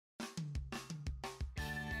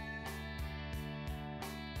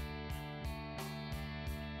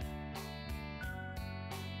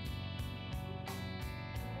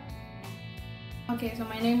Okay, so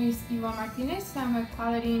my name is Iva Martinez. I'm a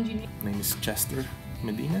quality engineer. My name is Chester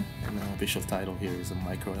Medina, and the official title here is a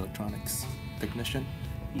microelectronics technician.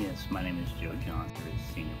 Yes, my name is Joe Johnson,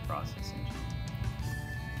 senior process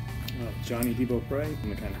engineer. Johnny Debo Bray,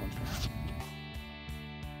 mechanical engineer.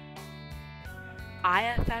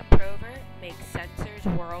 IFM Prover makes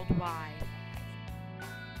sensors worldwide.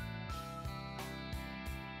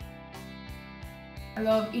 I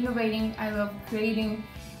love innovating, I love creating,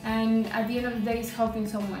 and at the end of the day, it's helping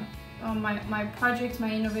someone. My project, my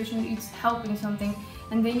innovation, it's helping something,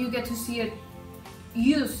 and then you get to see it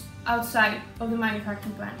used outside of the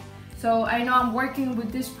manufacturing plant. So I know I'm working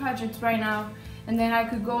with this project right now, and then I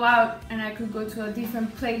could go out and I could go to a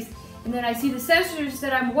different place, and then I see the sensors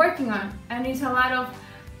that I'm working on, and it's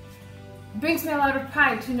brings me a lot of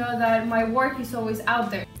pride to know that my work is always out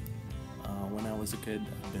there. When I was a kid,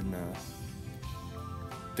 I've been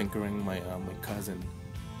tinkering. My cousin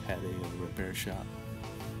had a repair shop,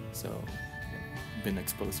 so yeah, been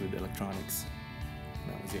exposed with electronics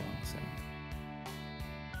when I was young. So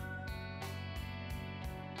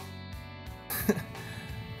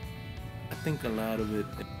I think a lot of it,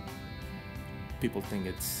 people think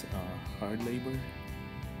it's hard labor,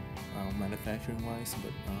 manufacturing wise,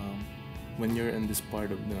 but when you're in this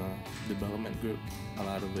part of the development group, a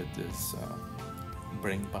lot of it is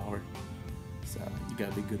brain power. So you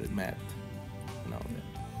gotta be good at math and all that.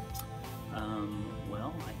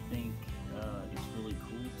 Well, I think it's really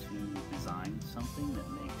cool to design something that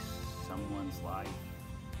makes someone's life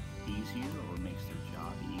easier, or makes their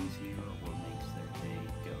job easier, or makes their day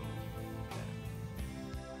go better.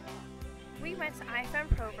 We went to IFM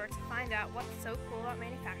Prover to find out what's so cool about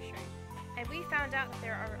manufacturing, and we found out that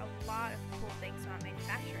there are a lot of cool things about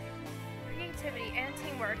manufacturing. Creativity and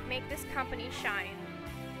teamwork make this company shine.